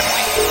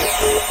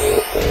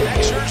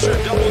Scherzer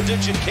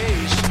double-digit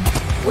Ks.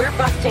 We're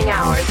busting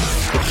ours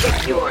to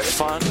kick yours.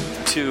 Fun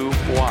to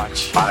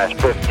watch.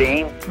 Minus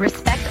 15.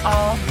 Respect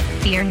all,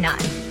 fear none.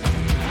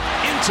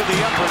 Into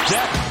the upper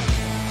deck.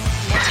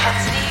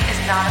 Intensity is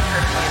not a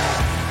curfew.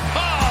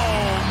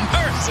 Oh,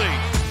 mercy.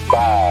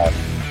 5,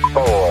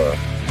 4,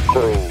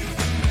 3,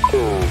 2,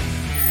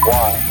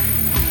 1.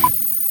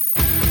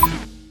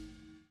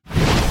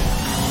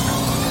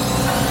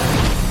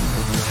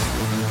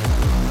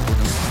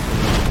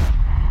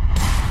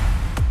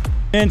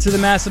 Into the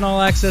MASN All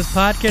Access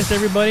Podcast,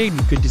 everybody.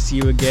 Good to see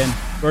you again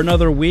for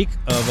another week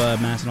of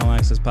MASN All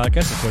Access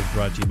Podcast. Of course,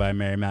 brought to you by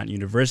Marymount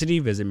University.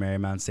 Visit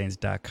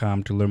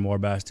MarymountSaints.com to learn more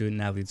about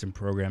student athletes and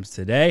programs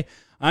today.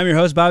 I'm your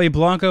host, Bobby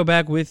Blanco,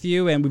 back with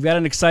you, and we've got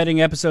an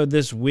exciting episode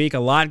this week. A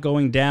lot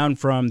going down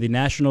from the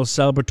National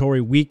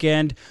Celebratory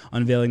Weekend,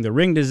 unveiling the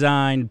ring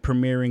design,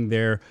 premiering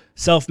their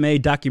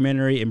self-made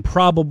documentary,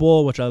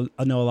 Improbable, which I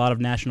know a lot of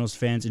Nationals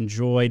fans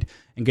enjoyed,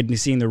 and getting to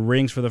seeing the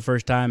rings for the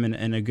first time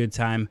and a good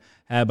time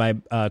had by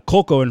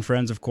Kolko and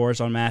friends, of course,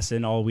 on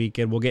MASN all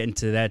weekend. We'll get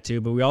into that too,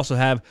 but we also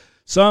have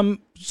some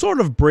sort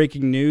of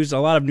breaking news. A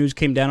lot of news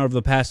came down over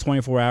the past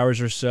 24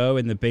 hours or so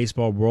in the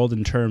baseball world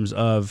in terms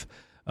of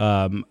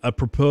a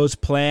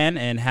proposed plan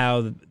and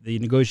how the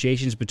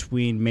negotiations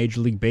between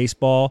Major League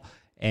Baseball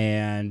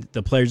and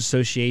the Players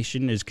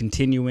Association is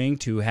continuing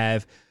to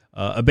have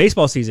a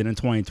baseball season in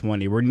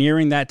 2020. We're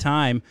nearing that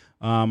time.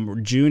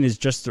 June is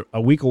just a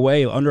week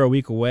away, under a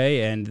week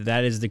away, and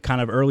that is the kind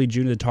of early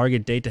June, the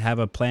target date to have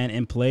a plan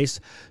in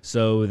place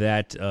so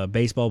that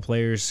baseball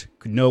players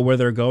could know where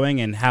they're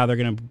going and how they're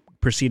going to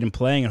proceed in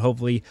playing and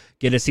hopefully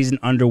get a season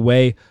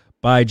underway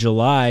by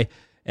July.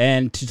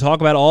 And to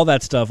talk about all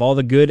that stuff, all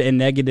the good and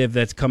negative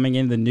that's coming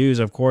in the news,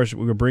 of course,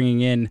 we were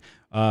bringing in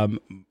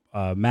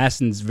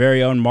MASN's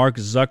very own Mark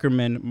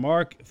Zuckerman.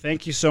 Mark,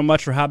 thank you so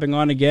much for hopping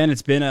on again.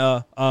 It's been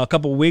a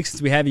couple of weeks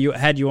since we had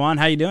you on.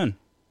 How you doing?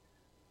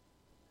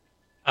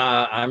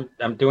 I'm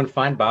doing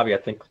fine, Bobby. I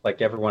think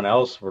like everyone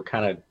else, we're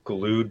kind of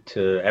glued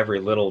to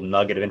every little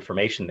nugget of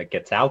information that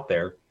gets out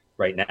there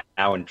right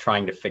now and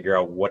trying to figure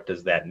out what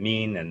does that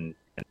mean and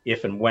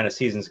if and when a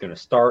season's going to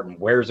start and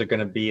where's it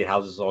going to be,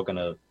 how's this all going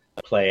to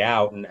play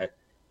out. And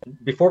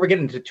before we get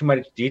into too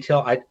much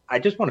detail, I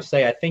just want to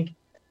say I think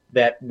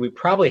that we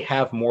probably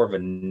have more of a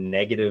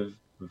negative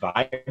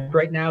vibe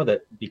right now,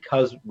 that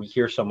because we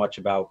hear so much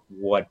about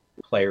what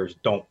players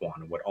don't want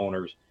and what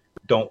owners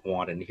don't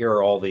want, and here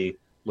are all the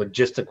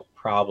logistical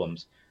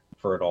problems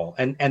for it all.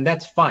 And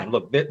that's fine.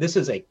 Look, this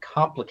is a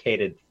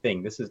complicated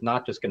thing. This is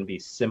not just going to be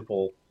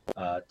simple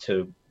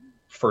to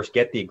first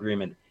get the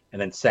agreement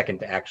and then second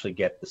to actually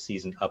get the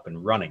season up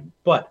and running.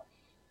 But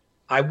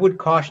I would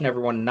caution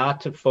everyone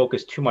not to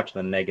focus too much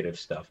on the negative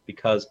stuff,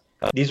 because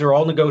these are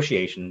all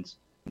negotiations,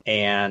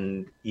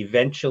 and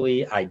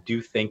eventually I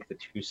do think the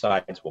two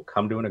sides will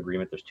come to an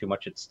agreement. There's too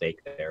much at stake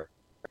there.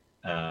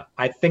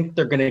 I think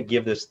they're going to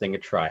give this thing a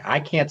try. I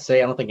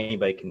don't think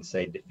anybody can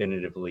say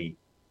definitively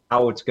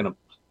how it's going to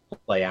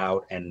play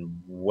out and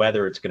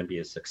whether it's going to be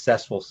a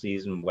successful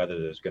season, whether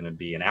there's going to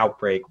be an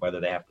outbreak, whether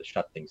they have to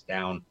shut things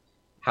down,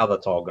 how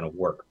that's all going to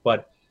work.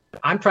 But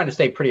I'm trying to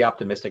stay pretty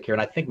optimistic here,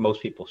 and I think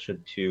most people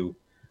should too,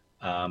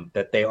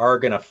 that they are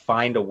going to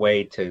find a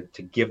way to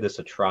give this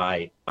a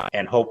try,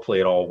 and hopefully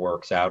it all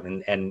works out.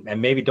 And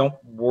maybe don't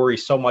worry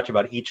so much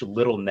about each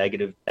little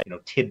negative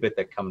tidbit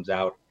that comes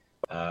out.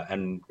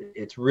 And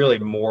it's really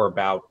more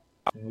about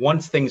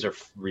once things are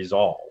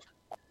resolved,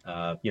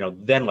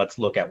 then let's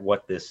look at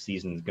what this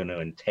season is going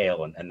to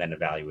entail and then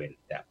evaluate it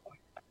at that point.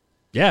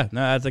 Yeah,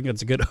 no, I think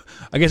that's a good,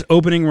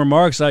 opening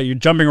remarks. You're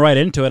jumping right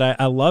into it.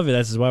 I love it.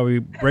 This is why we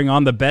bring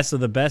on the best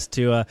of the best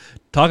to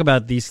talk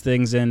about these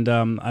things. And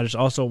I just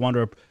also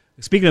wonder,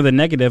 speaking of the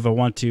negative, I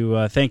want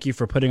to thank you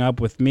for putting up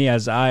with me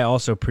as I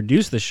also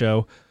produce the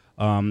show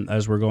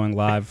as we're going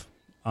live.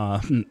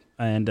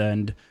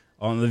 And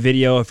on the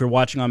video, if you're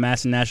watching on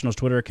MASN Nationals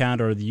Twitter account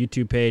or the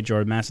YouTube page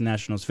or MASN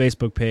Nationals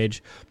Facebook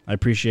page, I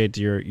appreciate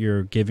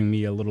your giving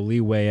me a little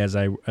leeway as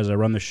I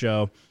run the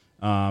show.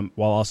 While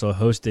also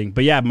hosting.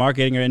 But yeah, Mark,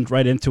 getting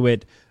right into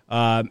it,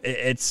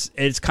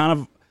 it's kind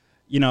of,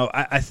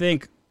 I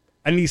think,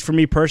 at least for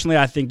me personally,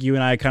 I think you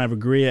and I kind of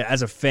agree.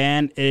 As a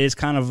fan, it is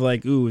kind of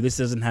like, ooh, this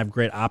doesn't have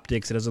great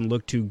optics. It doesn't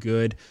look too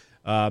good,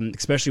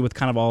 especially with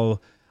kind of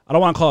all, I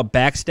don't want to call it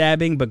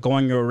backstabbing, but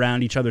going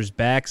around each other's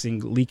backs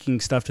and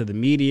leaking stuff to the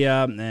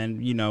media. And,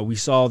 we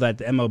saw that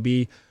the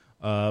MLB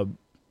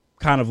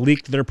kind of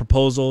leaked their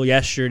proposal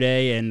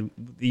yesterday, and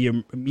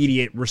the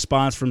immediate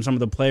response from some of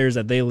the players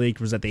that they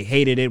leaked was that they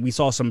hated it. We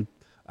saw some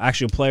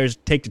actual players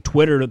take to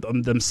Twitter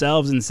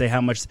themselves and say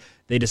how much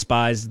they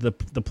despise the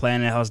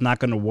plan and how it's not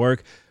going to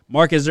work.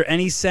 Mark, is there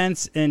any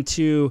sense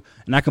into,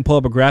 and I can pull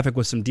up a graphic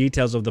with some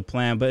details of the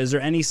plan, but is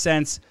there any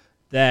sense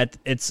that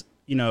it's,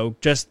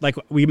 just like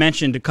we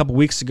mentioned a couple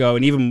weeks ago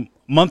and even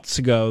months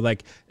ago,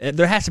 like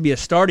there has to be a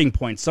starting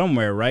point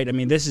somewhere, right? I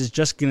mean, this is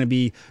just going to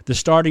be the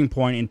starting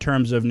point in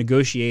terms of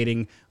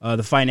negotiating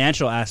the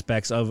financial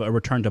aspects of a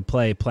return to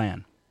play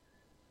plan.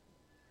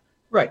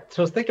 Right.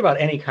 So think about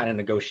any kind of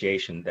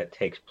negotiation that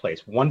takes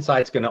place. One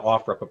side's going to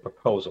offer up a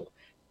proposal.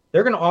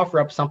 they're going to offer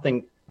up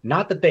something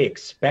not that they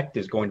expect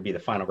is going to be the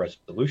final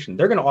resolution.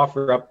 They're going to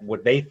offer up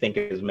what they think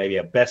is maybe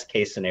a best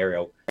case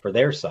scenario for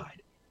their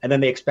side. And then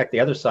they expect the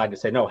other side to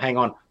say, no, hang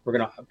on, we're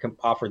going to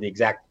offer the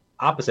exact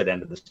opposite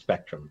end of the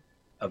spectrum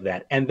of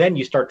that. And then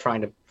you start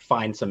trying to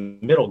find some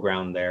middle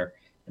ground there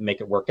and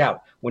make it work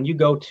out. When you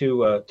go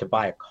to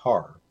buy a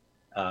car,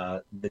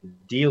 the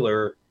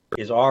dealer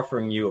is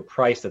offering you a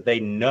price that they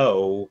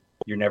know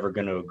you're never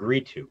going to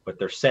agree to, but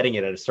they're setting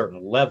it at a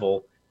certain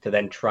level to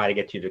then try to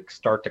get you to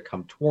start to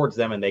come towards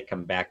them, and they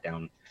come back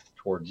down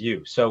towards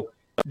you. So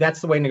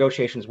that's the way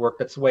negotiations work.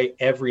 That's the way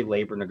every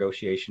labor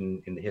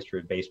negotiation in the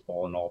history of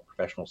baseball and all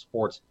professional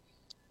sports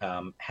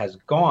has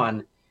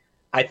gone.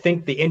 I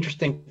think the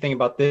interesting thing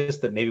about this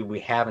that maybe we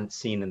haven't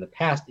seen in the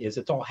past is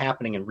it's all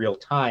happening in real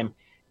time,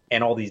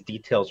 and all these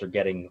details are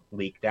getting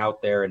leaked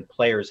out there, and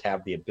players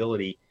have the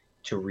ability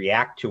to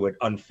react to it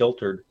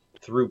unfiltered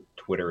through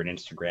Twitter and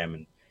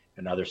Instagram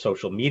and other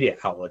social media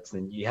outlets.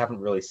 And you haven't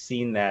really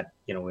seen that,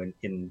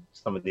 in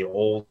some of the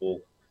old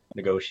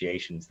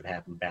negotiations that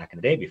happened back in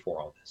the day before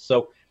all this.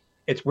 So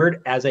it's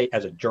weird. As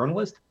a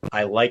journalist,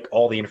 I like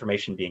all the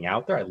information being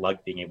out there. I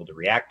like being able to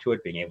react to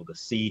it, being able to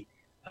see,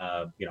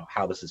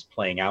 how this is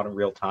playing out in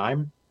real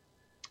time.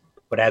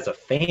 But as a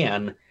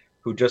fan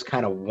who just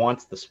kind of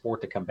wants the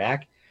sport to come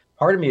back,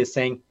 part of me is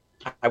saying,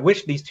 I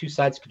wish these two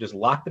sides could just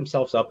lock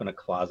themselves up in a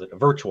closet, a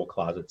virtual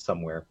closet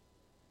somewhere,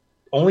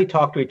 only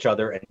talk to each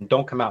other and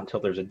don't come out until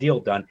there's a deal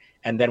done,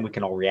 and then we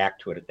can all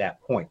react to it at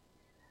that point.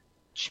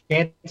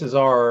 Chances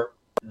are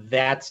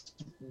that's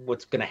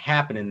what's going to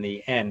happen in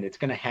the end. It's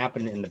going to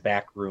happen in the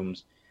back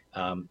rooms.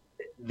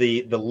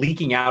 The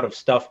leaking out of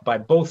stuff by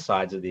both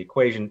sides of the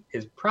equation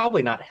is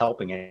probably not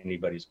helping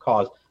anybody's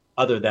cause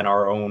other than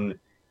our own,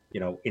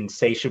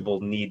 insatiable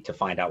need to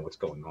find out what's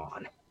going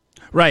on.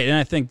 Right, and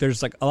I think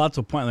there's a lot to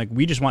a point.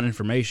 We just want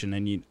information,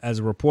 and you, as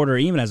a reporter,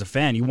 even as a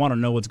fan, you want to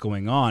know what's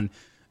going on,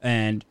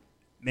 and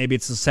maybe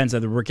it's the sense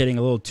that we're getting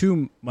a little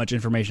too much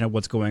information of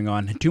what's going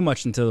on, too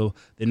much into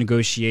the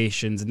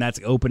negotiations, and that's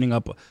opening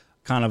up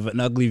kind of an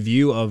ugly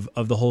view of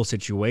the whole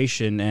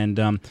situation.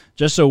 And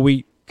just so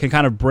we can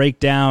kind of break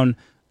down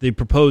the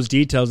proposed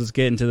details, let's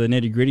get into the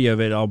nitty-gritty of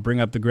it. I'll bring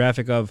up the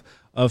graphic of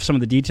some of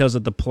the details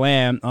of the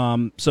plan.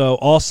 So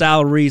all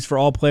salaries for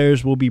all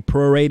players will be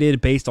prorated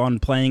based on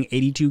playing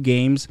 82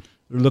 games.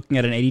 We're looking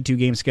at an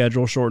 82-game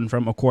schedule, shortened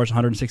from, of course,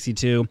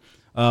 162.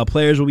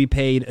 Players will be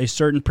paid a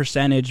certain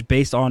percentage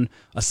based on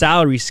a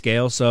salary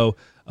scale. So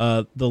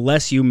the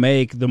less you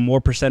make, the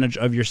more percentage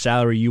of your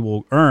salary you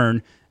will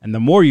earn, and the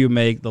more you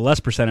make, the less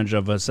percentage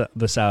of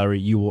the salary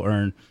you will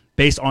earn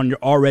based on your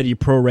already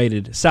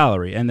prorated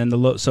salary. And then the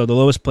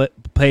lowest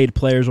paid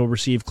players will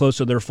receive close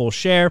to their full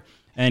share,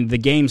 and the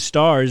game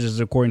stars, as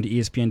according to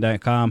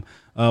ESPN.com,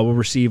 will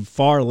receive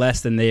far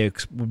less than they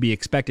would be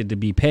expected to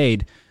be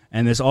paid.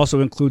 And this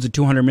also includes a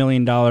 $200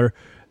 million in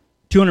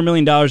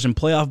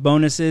playoff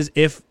bonuses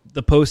if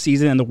the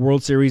postseason and the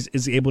World Series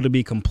is able to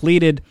be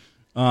completed.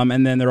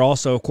 And then they're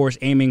also, of course,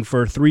 aiming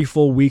for 3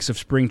 full weeks of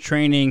spring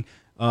training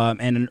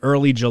and an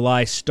early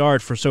July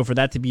start. For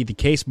that to be the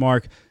case,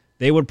 Mark,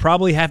 they would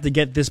probably have to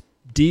get this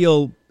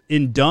deal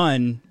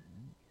done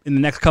in the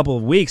next couple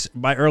of weeks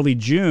by early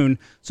June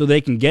so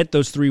they can get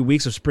those 3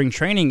 weeks of spring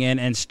training in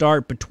and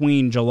start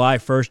between July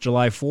 1st,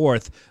 July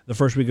 4th, the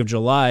first week of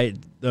July,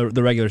 the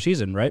regular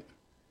season, right?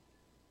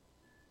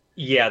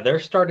 Yeah, they're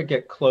starting to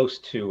get close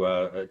to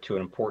an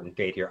important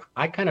date here.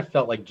 I kind of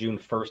felt like June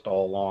 1st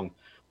all along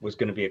was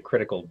going to be a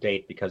critical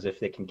date, because if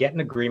they can get an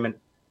agreement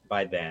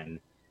by then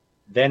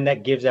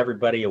that gives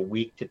everybody a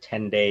week to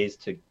 10 days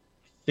to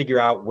figure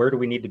out where do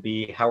we need to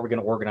be, how are we going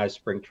to organize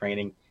spring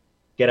training,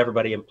 get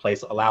everybody in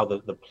place, allow the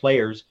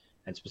players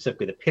and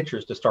specifically the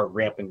pitchers to start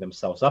ramping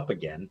themselves up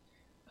again.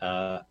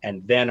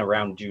 And then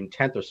around June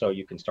 10th or so,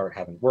 you can start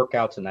having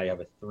workouts, and now you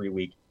have a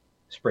 3-week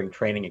spring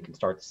training and can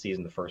start the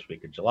season the first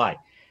week of July.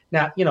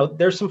 Now,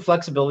 there's some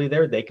flexibility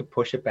there. They could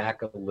push it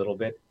back a little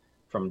bit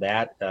from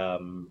that.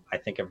 I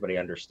think everybody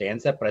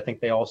understands that, but I think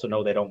they also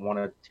know they don't want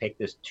to take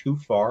this too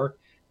far,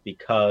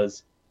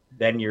 because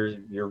then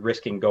you're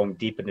risking going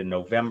deep into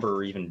November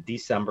or even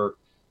December,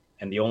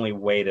 and the only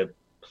way to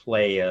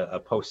play a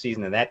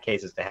postseason in that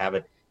case is to have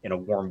it in a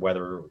warm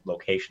weather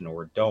location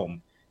or a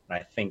dome. And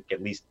I think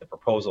at least the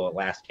proposal that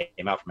last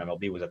came out from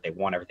MLB was that they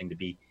want everything to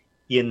be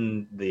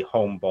in the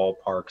home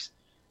ballparks,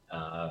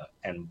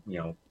 and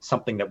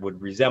something that would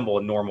resemble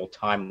a normal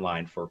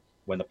timeline for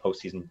when the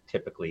postseason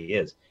typically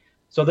is.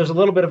 So there's a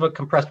little bit of a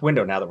compressed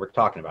window now that we're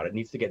talking about. It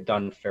needs to get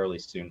done fairly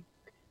soon.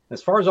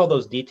 As far as all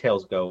those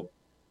details go,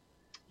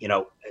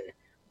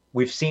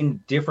 we've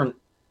seen different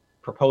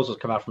proposals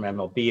come out from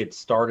MLB. It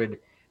started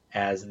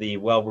as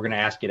we're going to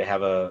ask you to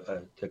have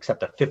to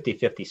accept a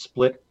 50-50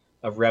 split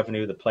of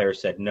revenue. The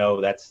players said,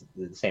 no, that's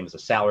the same as a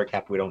salary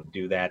cap. We don't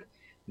do that.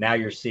 Now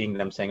you're seeing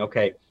them saying,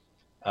 okay,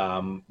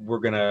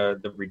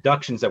 the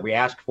reductions that we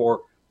asked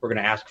for, we're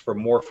going to ask for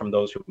more from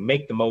those who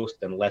make the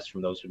most and less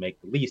from those who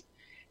make the least.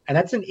 And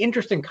that's an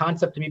interesting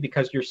concept to me,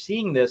 because you're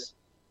seeing this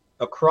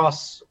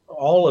across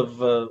all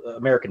of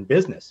American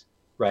business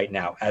right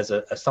now as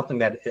something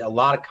that a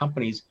lot of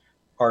companies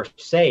are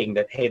saying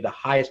that, hey, the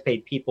highest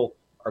paid people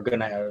are going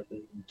to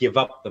give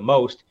up the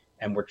most,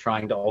 and we're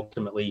trying to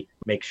ultimately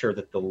make sure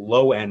that the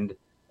low end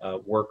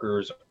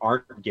workers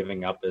aren't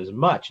giving up as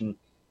much. And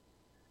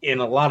in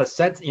a lot of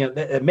sense,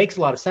 it makes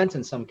a lot of sense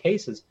in some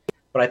cases.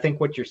 But I think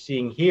what you're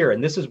seeing here,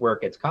 and this is where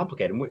it gets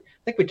complicated, and I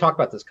think we talked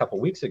about this a couple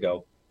of weeks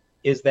ago,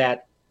 is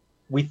that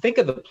we think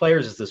of the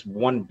players as this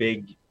one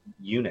big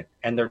unit,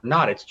 and they're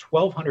not. It's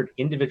 1,200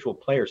 individual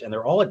players, and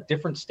they're all at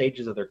different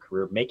stages of their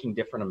career, making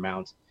different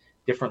amounts,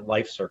 different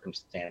life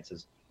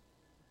circumstances.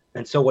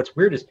 And so what's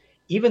weird is,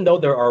 even though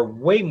there are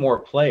way more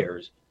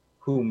players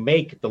who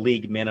make the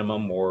league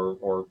minimum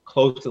or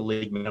close to the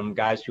league minimum,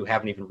 guys who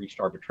haven't even reached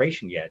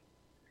arbitration yet,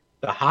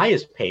 the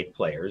highest paid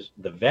players,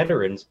 the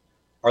veterans,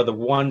 are the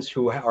ones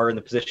who are in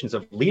the positions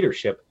of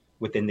leadership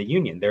within the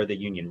union. They're the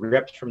union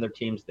reps from their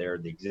teams. They're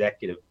the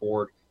executive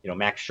board.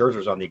 Max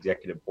Scherzer's on the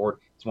executive board.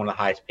 He's one of the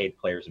highest paid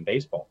players in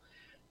baseball.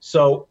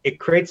 So it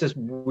creates this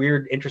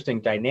weird,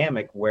 interesting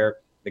dynamic where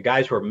the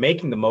guys who are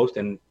making the most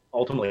and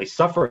ultimately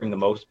suffering the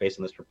most based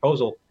on this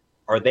proposal,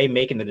 are they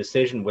making the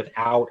decision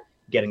without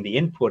getting the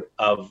input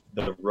of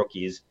the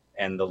rookies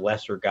and the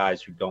lesser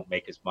guys who don't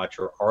make as much,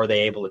 or are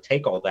they able to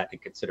take all that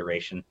into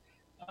consideration?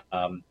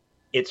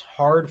 It's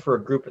hard for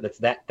a group that's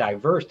that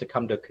diverse to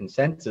come to a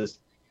consensus.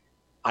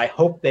 I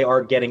hope they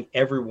are getting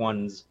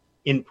everyone's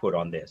input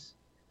on this.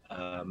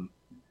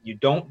 You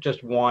don't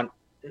just want,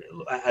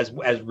 as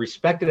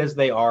respected as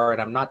they are,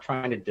 and I'm not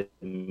trying to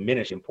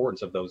diminish the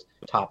importance of those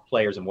top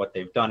players and what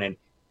they've done, and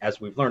as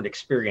we've learned,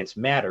 experience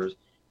matters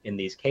in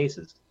these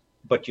cases,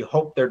 but you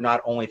hope they're not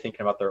only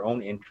thinking about their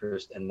own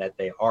interest, and that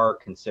they are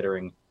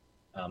considering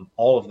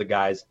all of the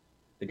guys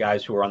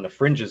who are on the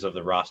fringes of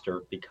the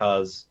roster,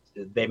 because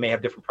they may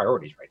have different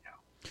priorities right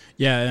now.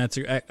 Yeah, and that's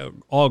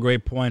all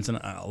great points, and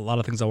a lot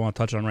of things I want to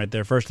touch on right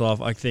there. First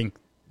off, I think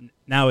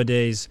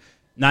nowadays,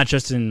 not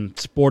just in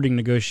sporting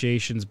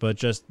negotiations, but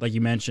just like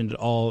you mentioned,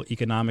 all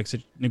economics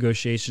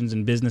negotiations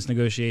and business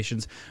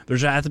negotiations,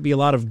 there's has to be a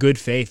lot of good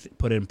faith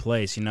put in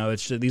place.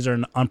 These are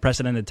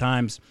unprecedented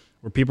times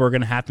where people are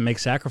going to have to make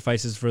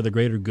sacrifices for the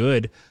greater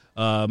good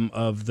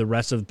of the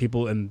rest of the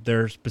people in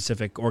their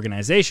specific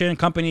organization,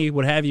 company,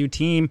 what have you,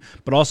 team,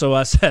 but also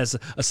us as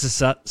a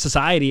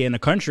society and a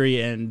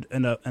country and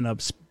a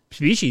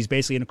species,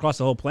 basically, and across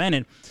the whole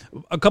planet.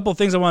 A couple of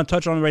things I want to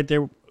touch on right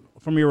there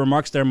from your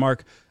remarks there,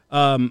 Mark.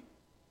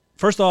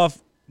 First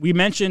off, we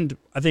mentioned,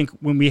 I think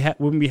when we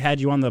had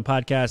you on the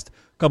podcast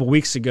a couple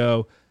weeks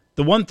ago,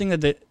 the one thing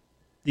that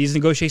these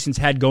negotiations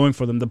had going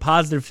for them, the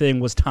positive thing,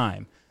 was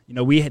time.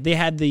 They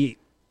had the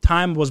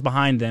time was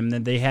behind them,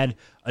 and they had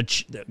a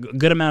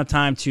good amount of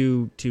time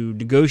to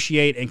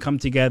negotiate and come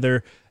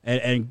together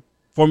and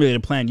formulate a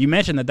plan. You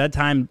mentioned that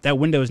time, that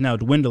window is now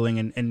dwindling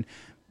and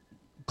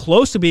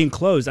close to being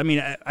closed. I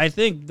mean, I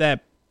think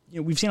that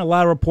we've seen a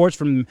lot of reports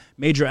from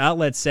major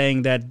outlets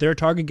saying that their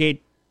target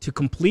date to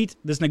complete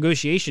this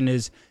negotiation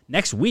is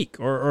next week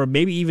or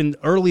maybe even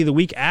early the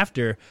week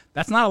after.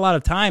 That's not a lot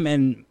of time,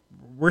 and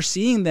we're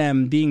seeing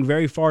them being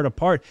very far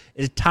apart.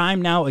 Is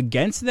time now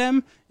against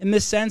them in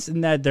this sense,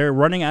 in that they're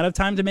running out of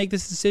time to make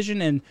this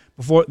decision, and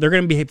before they're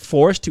going to be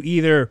forced to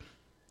either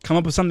come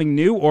up with something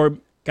new or,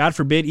 God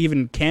forbid,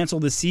 even cancel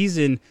the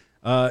season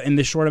in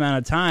this short amount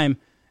of time?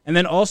 And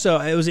then also,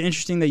 it was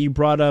interesting that you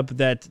brought up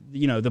that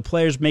the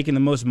players making the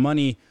most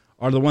money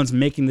are the ones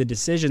making the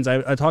decisions.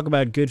 I talk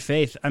about good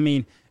faith. I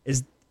mean,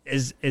 is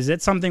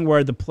it something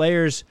where the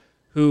players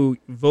who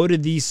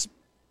voted these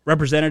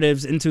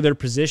representatives into their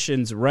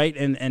positions, right,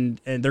 and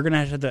they're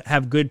going to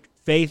have good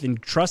faith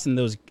and trust in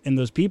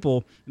those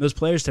people, those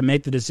players, to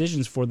make the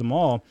decisions for them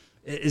all?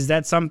 Is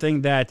that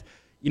something that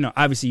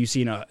obviously you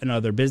see in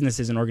other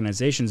businesses and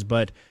organizations,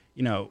 but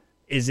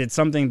is it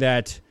something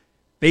that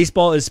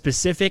baseball is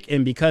specific,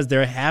 and because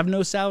they have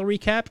no salary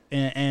cap,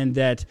 and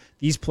that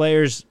these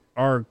players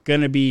are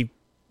going to be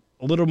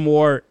a little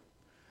more,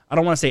 I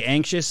don't want to say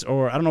anxious,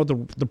 or I don't know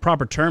what the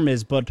proper term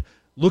is, but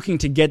looking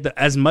to get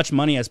as much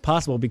money as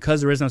possible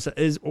because there is no,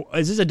 is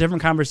this a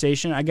different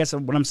conversation? I guess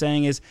what I'm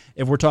saying is,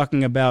 if we're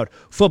talking about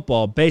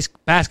football,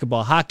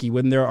 basketball, hockey,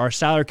 when there are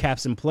salary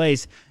caps in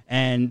place,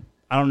 and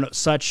I don't know,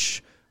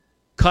 such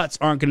cuts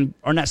aren't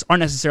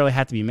necessarily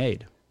have to be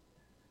made.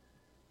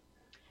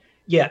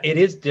 Yeah, it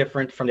is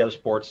different from the other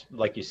sports.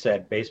 Like you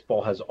said,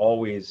 baseball has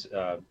always,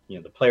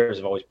 the players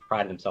have always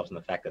prided themselves in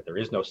the fact that there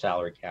is no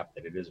salary cap,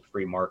 that it is a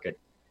free market,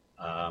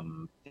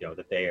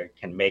 that they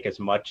can make as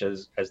much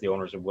as the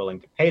owners are willing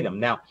to pay them.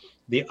 Now,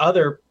 the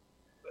other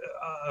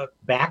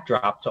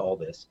backdrop to all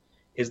this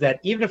is that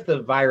even if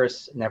the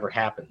virus never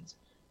happens,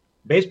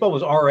 baseball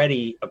was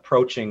already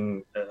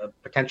approaching a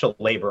potential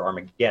labor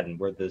Armageddon,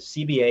 where the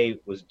CBA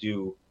was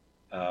due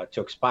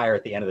to expire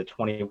at the end of the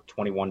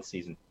 2021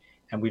 season.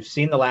 And we've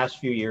seen the last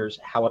few years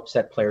how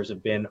upset players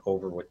have been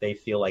over what they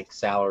feel like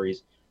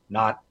salaries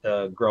not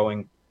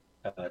growing.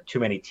 Too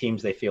many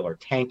teams they feel are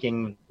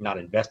tanking, not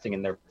investing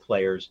in their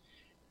players.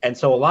 And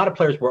so a lot of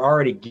players were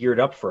already geared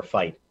up for a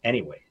fight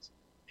anyways.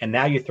 And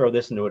now you throw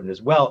this into it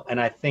as well. And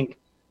I think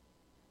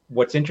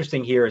what's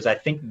interesting here is I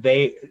think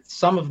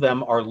some of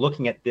them are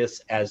looking at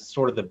this as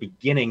sort of the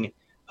beginning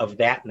of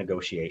that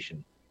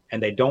negotiation.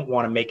 And they don't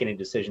want to make any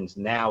decisions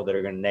now that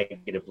are going to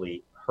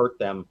negatively hurt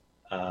them,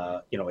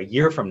 a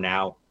year from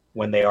now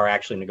when they are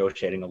actually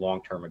negotiating a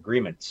long-term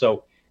agreement.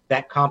 So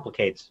that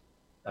complicates,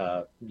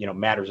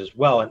 matters as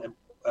well. And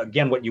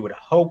again, what you would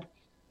hope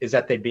is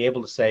that they'd be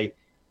able to say,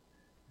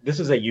 this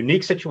is a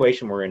unique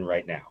situation we're in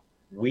right now.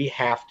 We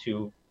have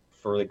to,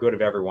 for the good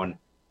of everyone,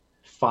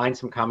 find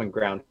some common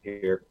ground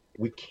here.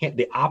 We can't,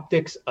 the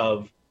optics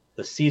of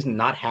the season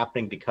not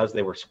happening because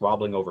they were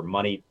squabbling over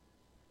money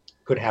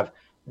could have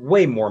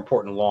way more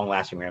important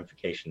long-lasting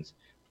ramifications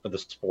for the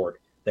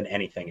sport than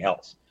anything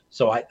else.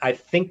 So I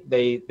think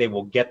they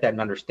will get that and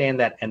understand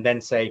that, and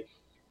then say,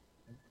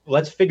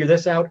 let's figure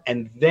this out.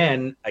 And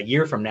then a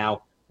year from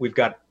now, we've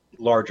got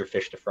larger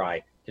fish to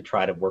fry to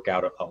try to work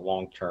out a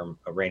long-term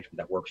arrangement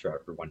that works for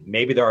everyone.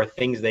 Maybe there are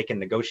things they can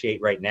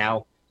negotiate right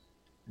now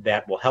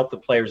that will help the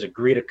players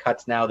agree to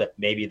cuts now, that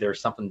maybe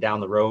there's something down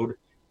the road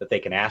that they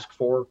can ask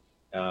for,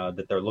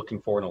 that they're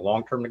looking for in a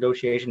long-term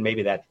negotiation.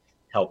 Maybe that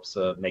helps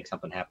make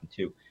something happen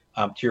too.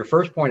 To your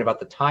first point about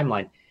the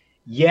timeline,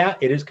 yeah,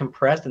 it is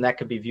compressed, and that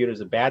could be viewed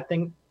as a bad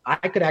thing. I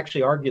could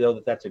actually argue, though,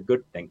 that that's a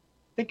good thing.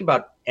 Think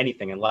about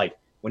anything in life.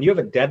 When you have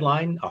a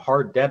deadline, a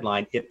hard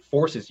deadline, it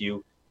forces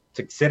you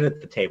to sit at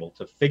the table,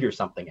 to figure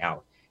something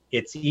out.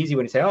 It's easy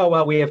when you say, oh,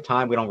 well, we have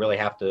time. We don't really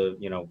have to,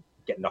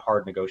 get into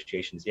hard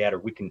negotiations yet, or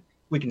we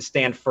can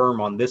stand firm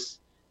on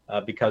this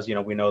because,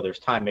 we know there's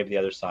time. Maybe the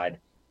other side,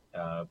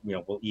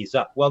 will ease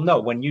up. Well,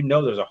 no, when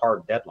there's a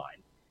hard deadline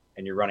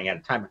and you're running out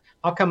of time,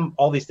 how come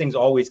all these things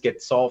always get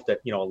solved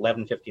at,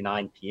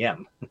 11:59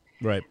 p.m.?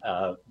 Right.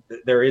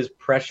 There is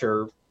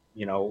pressure,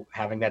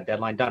 having that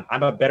deadline done.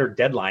 I'm a better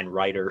deadline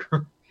writer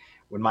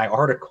with my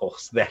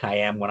articles than I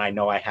am when I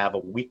know I have a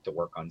week to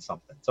work on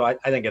something. So I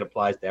think it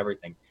applies to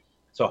everything.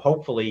 So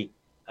hopefully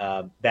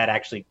that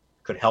actually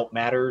could help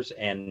matters.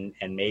 And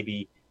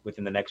maybe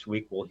within the next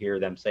week, we'll hear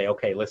them say,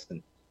 okay,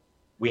 listen,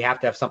 we have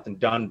to have something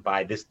done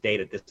by this date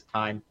at this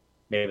time.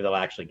 Maybe they'll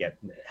actually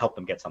help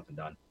them get something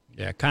done.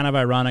 Yeah, kind of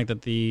ironic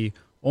that the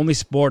only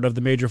sport of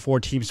the major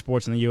 4 team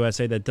sports in the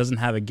USA that doesn't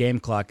have a game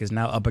clock is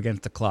now up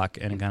against the clock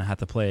and going to have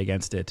to play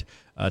against it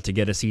to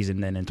get a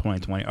season in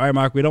 2020. All right,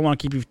 Mark, we don't want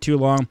to keep you too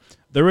long.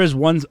 There is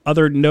one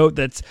other note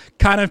that's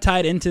kind of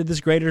tied into this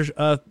greater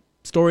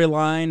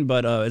storyline,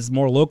 but is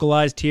more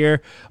localized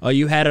here.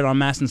 You had it on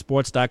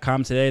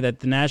MASNsports.com today that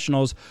the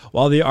Nationals,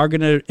 while they are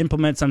going to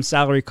implement some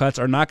salary cuts,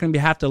 are not going to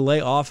have to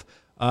lay off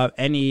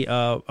any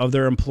of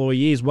their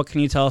employees. What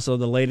can you tell us of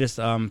the latest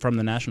from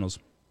the Nationals?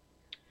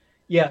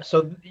 Yeah,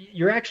 so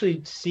you're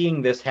actually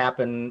seeing this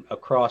happen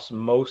across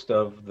most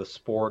of the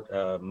sport.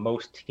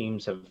 Most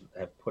teams have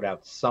put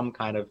out some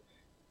kind of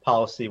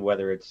policy,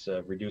 whether it's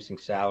reducing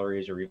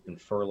salaries or even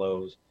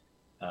furloughs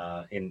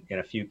in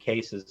a few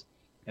cases.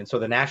 And so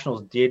the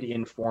Nationals did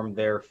inform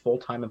their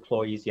full-time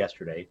employees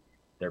yesterday,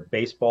 their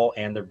baseball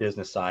and their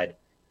business side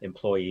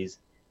employees,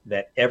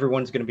 that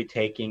everyone's going to be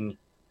taking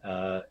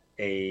a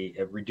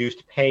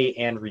reduced pay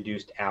and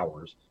reduced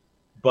hours.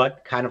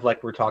 But kind of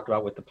like we're talking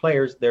about with the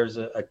players, there's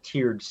a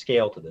tiered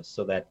scale to this,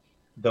 so that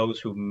those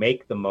who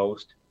make the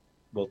most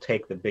will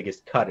take the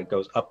biggest cut. It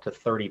goes up to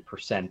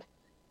 30%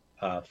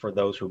 for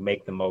those who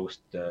make the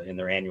most in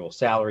their annual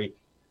salary,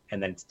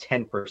 and then it's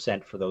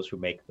 10% for those who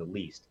make the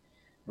least.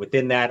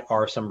 Within that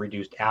are some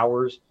reduced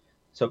hours.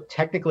 So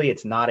technically,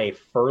 it's not a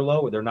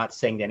furlough. They're not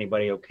saying to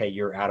anybody, okay,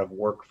 you're out of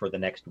work for the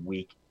next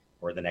week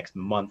or the next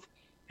month,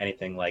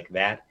 anything like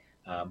that.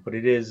 But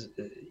it is,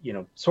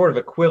 sort of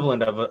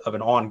equivalent of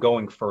an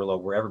ongoing furlough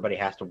where everybody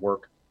has to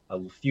work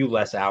a few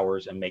less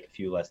hours and make a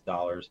few less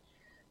dollars.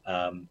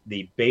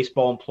 The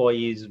baseball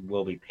employees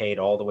will be paid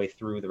all the way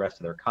through the rest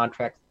of their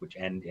contracts, which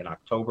end in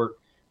October.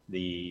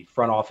 The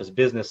front office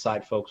business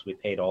side folks will be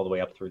paid all the way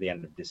up through the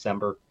end of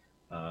December,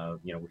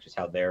 which is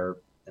how their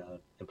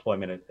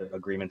employment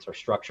agreements are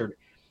structured.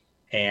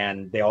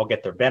 And they all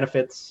get their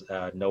benefits.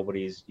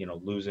 Nobody's,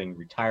 losing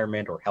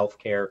retirement or health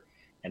care,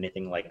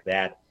 anything like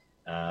that.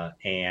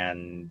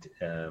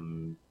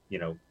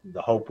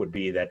 The hope would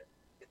be that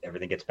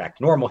everything gets back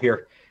to normal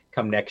here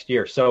come next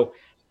year. So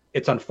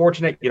it's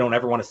unfortunate. You don't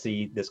ever want to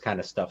see this kind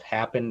of stuff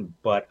happen,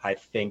 but I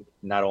think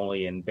not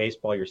only in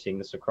baseball, you're seeing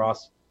this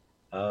across,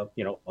 a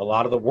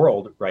lot of the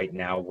world right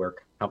now, where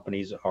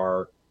companies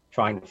are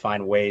trying to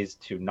find ways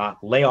to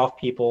not lay off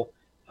people,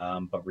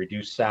 but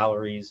reduce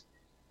salaries.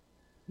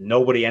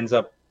 Nobody ends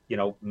up,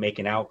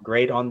 making out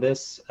great on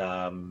this.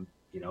 And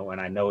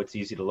I know it's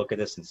easy to look at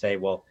this and say,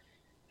 well,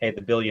 hey,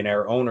 the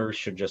billionaire owners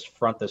should just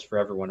front this for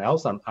everyone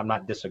else. I'm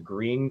not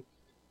disagreeing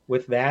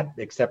with that,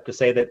 except to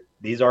say that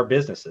these are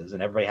businesses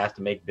and everybody has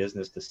to make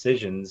business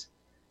decisions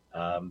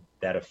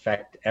that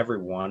affect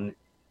everyone.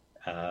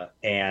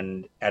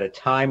 And at a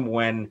time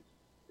when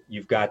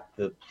you've got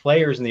the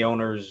players and the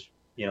owners,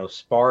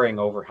 sparring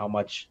over how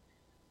much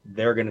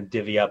they're going to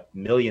divvy up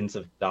millions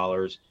of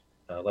dollars,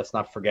 let's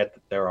not forget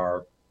that there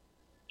are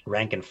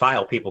rank and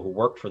file people who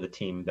work for the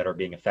team that are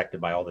being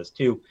affected by all this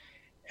too.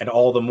 And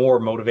all the more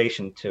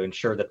motivation to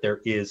ensure that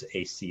there is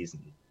a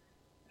season.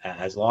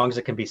 As long as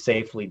it can be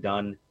safely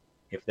done,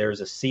 if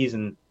there's a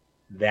season,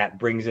 that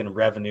brings in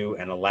revenue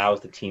and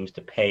allows the teams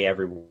to pay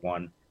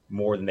everyone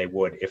more than they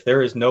would. If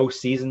there is no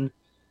season,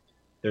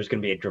 there's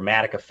going to be a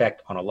dramatic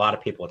effect on a lot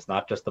of people. It's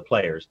not just the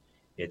players.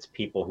 It's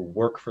people who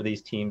work for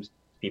these teams,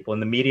 people in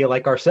the media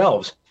like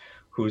ourselves,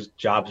 whose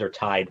jobs are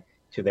tied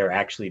to there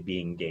actually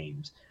being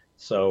games.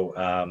 So,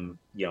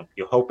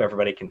 you hope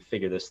everybody can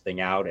figure this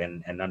thing out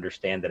and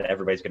understand that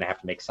everybody's going to have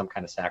to make some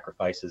kind of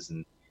sacrifices,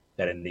 and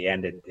that in the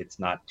end, it's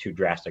not too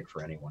drastic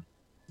for anyone.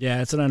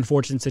 Yeah, it's an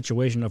unfortunate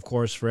situation, of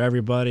course, for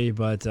everybody,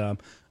 but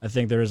I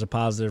think there is a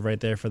positive right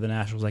there for the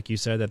Nationals, like you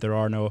said, that there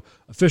are no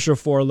official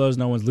furloughs,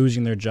 no one's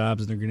losing their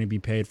jobs, and they're going to be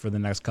paid for the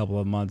next couple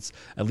of months,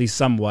 at least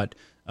somewhat,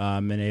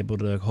 and able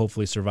to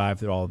hopefully survive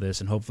through all of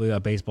this. And hopefully a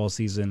baseball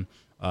season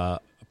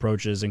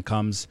approaches and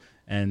comes,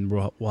 and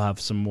we'll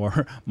have some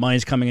more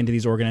monies coming into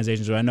these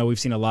organizations. I know we've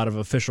seen a lot of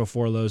official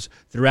furloughs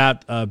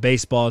throughout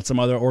baseball and some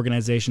other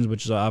organizations,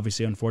 which is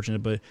obviously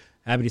unfortunate, but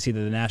happy to see that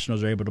the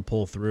Nationals are able to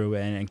pull through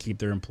and keep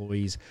their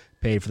employees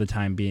paid for the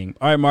time being.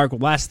 All right, Mark,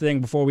 last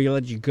thing before we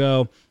let you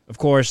go. Of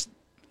course,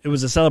 it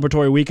was a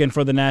celebratory weekend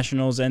for the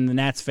Nationals and the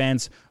Nats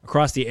fans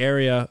across the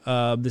area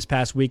this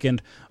past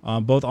weekend,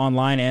 both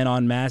online and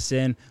on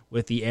MASN,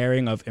 with the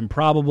airing of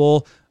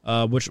Improbable,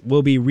 which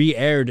will be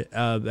re-aired,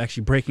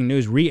 actually breaking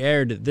news,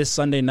 re-aired this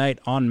Sunday night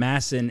on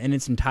MASN in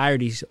its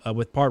entirety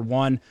with Part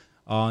 1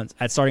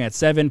 starting at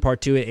 7,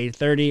 Part 2 at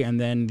 8:30,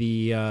 and then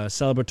the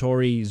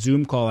celebratory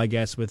Zoom call, I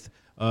guess, with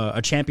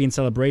a champion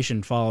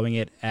celebration following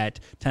it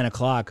at 10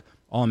 o'clock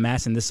on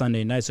MASN this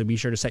Sunday night. So be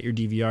sure to set your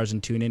DVRs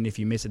and tune in if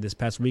you missed it this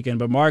past weekend.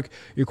 But Mark,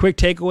 your quick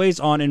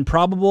takeaways on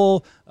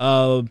Improbable,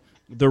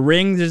 the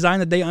ring design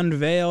that they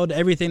unveiled,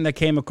 everything that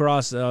came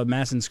across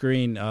MASN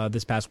screen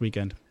this past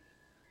weekend.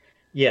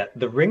 Yeah,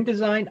 the ring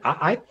design,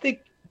 I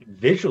think,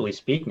 visually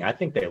speaking, I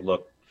think they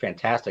look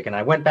fantastic. And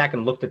I went back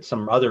and looked at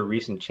some other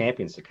recent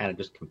champions to kind of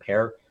just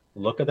compare the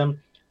look of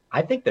them.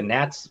 I think the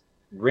Nats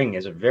ring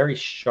is a very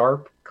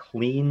sharp,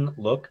 clean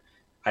look.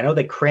 I know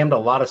they crammed a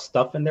lot of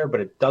stuff in there, but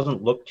it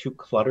doesn't look too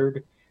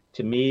cluttered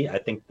to me. I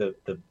think the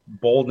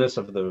boldness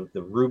of the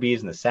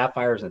rubies and the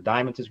sapphires and the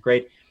diamonds is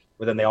great,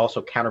 but then they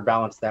also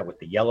counterbalance that with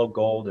the yellow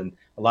gold, and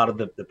a lot of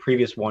the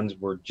previous ones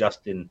were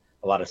just in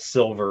a lot of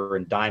silver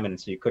and diamond,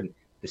 so you couldn't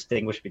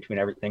distinguish between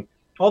everything.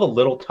 All the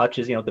little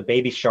touches, the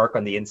baby shark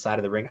on the inside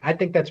of the ring, I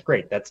think that's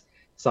great. That's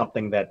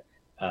something that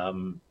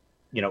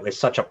is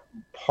such a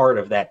part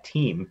of that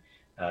team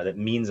that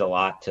means a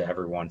lot to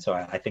everyone. So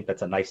I think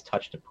that's a nice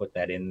touch to put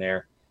that in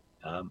there.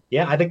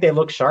 I think they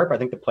look sharp. I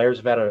think the players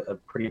have had a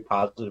pretty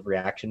positive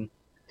reaction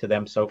to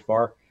them so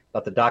far. I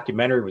thought the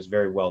documentary was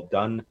very well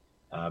done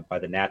by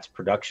the Nats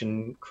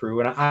production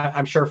crew. And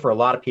I'm sure for a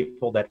lot of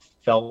people that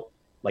felt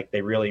like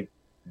they really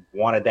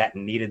wanted that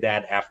and needed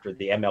that after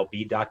the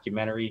MLB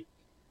documentary,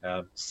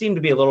 seemed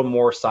to be a little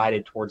more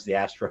sided towards the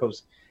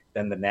Astros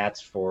than the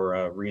Nats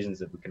for reasons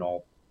that we can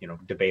all,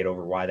 debate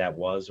over why that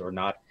was or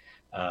not.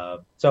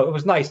 So it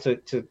was nice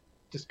to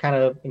just kind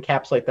of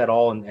encapsulate that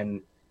all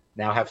and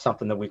now have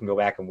something that we can go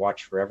back and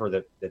watch forever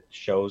that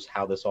shows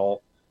how this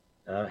all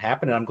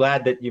happened. And I'm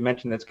glad that you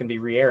mentioned that's going to be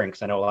re-airing,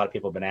 because I know a lot of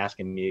people have been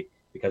asking me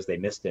because they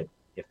missed it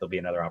if there'll be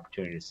another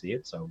opportunity to see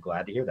it. So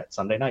glad to hear that.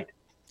 Sunday night.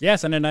 Yeah,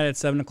 Sunday night at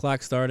 7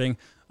 o'clock starting.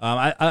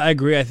 I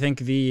agree. I think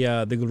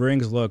the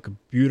rings look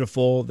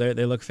beautiful.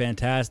 They look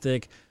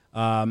fantastic.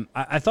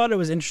 I thought it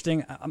was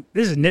interesting.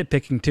 This is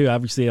nitpicking too.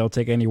 Obviously, I'll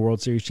take any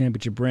World Series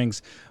championship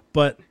rings,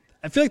 but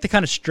I feel like they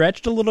kind of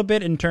stretched a little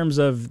bit in terms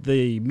of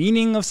the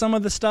meaning of some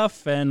of the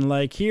stuff. And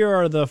like, here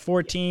are the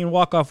 14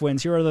 walk-off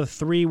wins. Here are the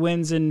 3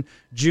 wins in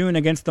June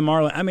against the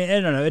Marlins. I mean,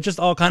 I don't know. It just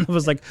all kind of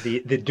was like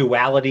the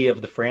duality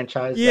of the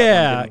franchise.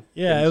 Yeah,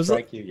 it was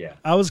like, yeah.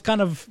 I was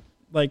kind of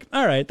like,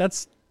 all right,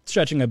 that's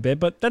stretching a bit,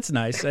 but that's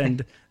nice.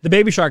 And the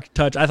baby shark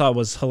touch I thought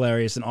was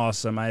hilarious and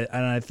awesome.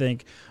 I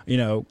think,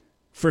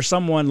 for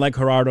someone like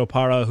Gerardo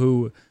Parra,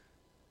 who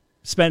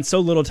spent so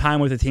little time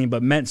with the team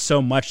but meant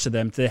so much to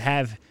them, to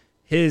have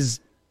his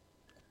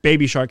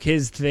baby shark,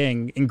 his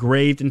thing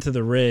engraved into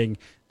the ring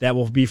that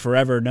will be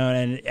forever known.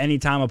 And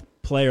anytime a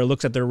player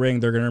looks at their ring,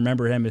 they're going to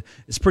remember him.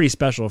 It's pretty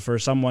special for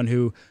someone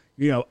who,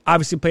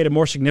 obviously played a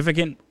more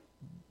significant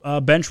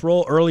bench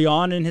role early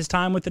on in his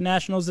time with the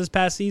Nationals this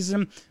past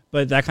season,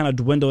 but that kind of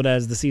dwindled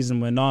as the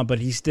season went on. But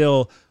he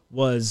still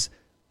was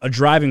a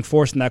driving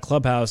force in that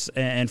clubhouse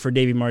and for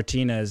Davey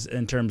Martinez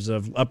in terms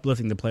of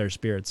uplifting the players'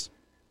 spirits.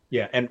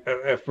 Yeah, and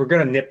if we're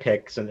going to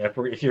nitpick, and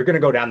if you're going to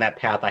go down that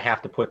path, I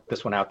have to put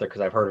this one out there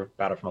because I've heard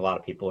about it from a lot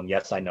of people, and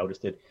yes, I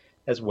noticed it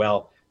as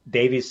well.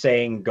 Davey's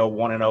saying go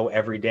 1-0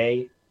 every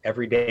day.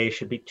 Every day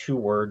should be 2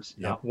 words,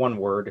 not 1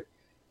 word.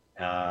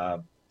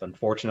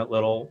 Unfortunate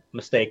little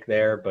mistake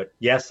there, but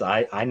yes,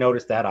 I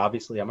noticed that.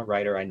 Obviously, I'm a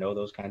writer. I know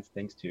those kinds of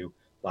things too.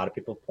 A lot of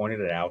people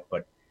pointed it out,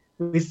 but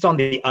at least it's on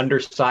the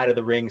underside of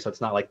the ring, so it's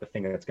not like the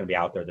thing that's going to be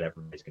out there that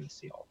everybody's going to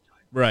see all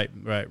the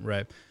time.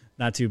 Right.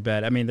 Not too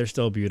bad. I mean, they're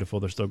still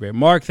beautiful. They're still great.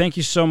 Mark, thank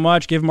you so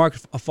much. Give Mark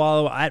a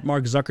follow at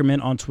Mark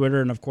Zuckerman on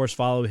Twitter, and of course,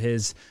 follow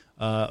his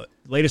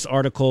latest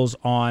articles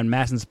on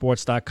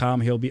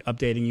massensports.com. He'll be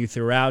updating you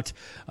throughout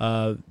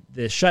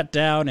the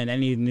shutdown and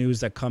any news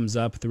that comes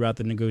up throughout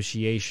the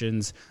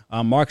negotiations.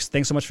 Mark,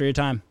 thanks so much for your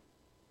time.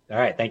 All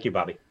right. Thank you,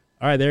 Bobby.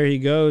 All right, there he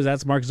goes.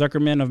 That's Mark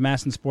Zuckerman of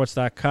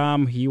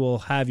massensports.com. He will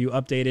have you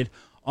updated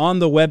on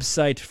the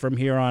website from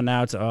here on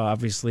out,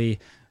 obviously,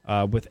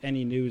 with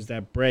any news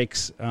that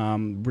breaks.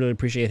 Really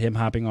appreciate him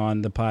hopping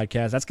on the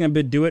podcast. That's going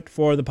to do it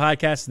for the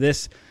podcast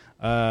this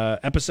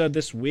episode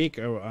this week.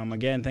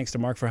 Again, thanks to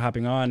Mark for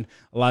hopping on.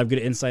 A lot of good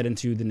insight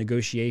into the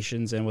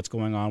negotiations and what's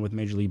going on with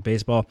Major League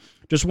Baseball.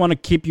 Just want to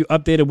keep you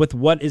updated with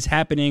what is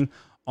happening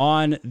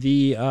on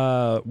the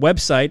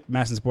website,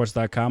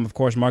 massensports.com. Of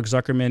course, Mark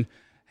Zuckerman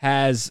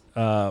has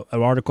an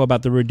article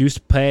about the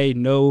reduced pay,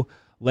 no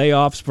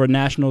layoffs for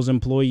Nationals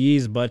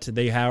employees, but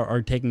they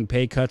are taking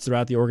pay cuts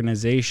throughout the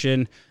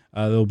organization.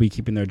 They'll be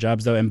keeping their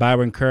jobs, though. And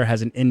Byron Kerr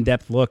has an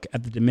in-depth look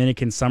at the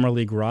Dominican Summer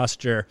League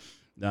roster.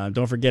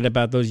 Don't forget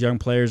about those young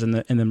players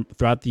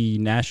throughout the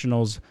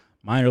Nationals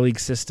minor league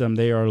system.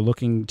 They are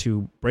looking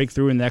to break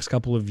through in the next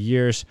couple of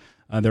years.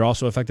 They're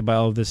also affected by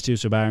all of this, too,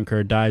 so Byron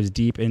Kerr dives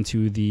deep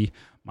into the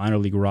minor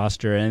league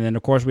roster. And then,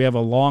 of course, we have a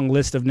long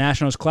list of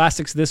Nationals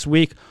Classics this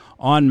week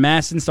on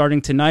MASN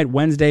starting tonight,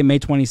 Wednesday, May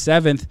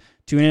 27th.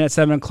 Tune in at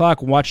 7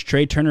 o'clock. Watch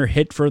Trey Turner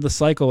hit for the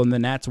cycle, and the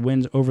Nats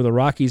wins over the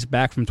Rockies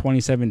back from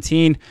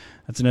 2017.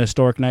 That's an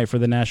historic night for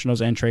the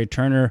Nationals and Trey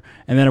Turner.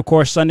 And then, of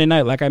course, Sunday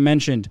night, like I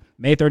mentioned,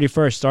 May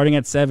 31st, starting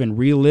at 7,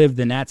 relive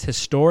the Nats'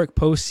 historic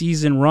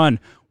postseason run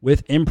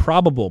with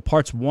Improbable,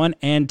 Parts 1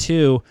 and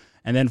 2,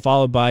 and then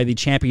followed by the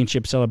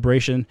championship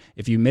celebration.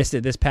 If you missed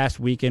it this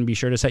past weekend, be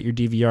sure to set your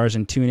DVRs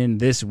and tune in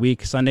this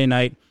week, Sunday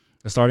night,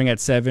 starting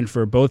at 7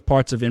 for both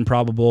parts of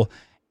Improbable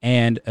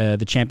and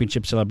the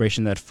championship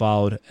celebration that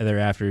followed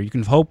thereafter. You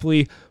can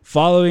hopefully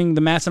following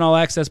the MASN All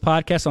Access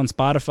podcast on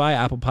Spotify,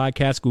 Apple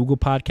Podcasts, Google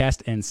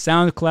Podcast, and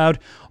SoundCloud.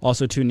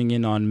 Also tuning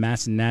in on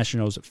MASN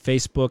Nationals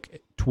Facebook,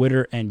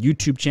 Twitter, and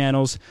YouTube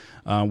channels.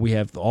 We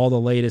have all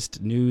the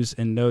latest news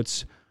and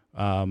notes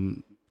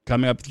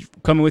coming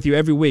with you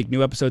every week.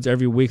 New episodes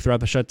every week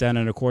throughout the shutdown,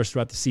 and of course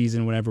throughout the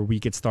season whenever we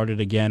get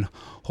started again,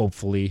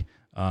 hopefully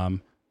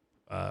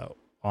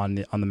on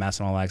the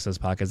MASN All Access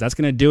podcast. That's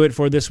going to do it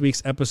for this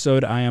week's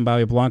episode. I am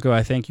Bobby Blanco.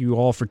 I thank you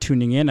all for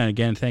tuning in, and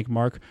again, thank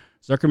Mark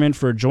Zuckerman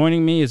for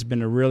joining me. It's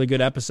been a really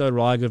good episode, a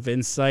lot of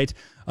insight.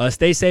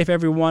 Stay safe,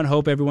 everyone.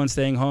 Hope everyone's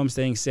staying home,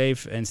 staying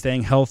safe, and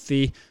staying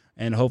healthy,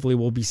 and hopefully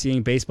we'll be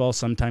seeing baseball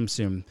sometime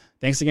soon.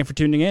 Thanks again for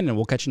tuning in, and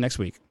we'll catch you next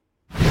week.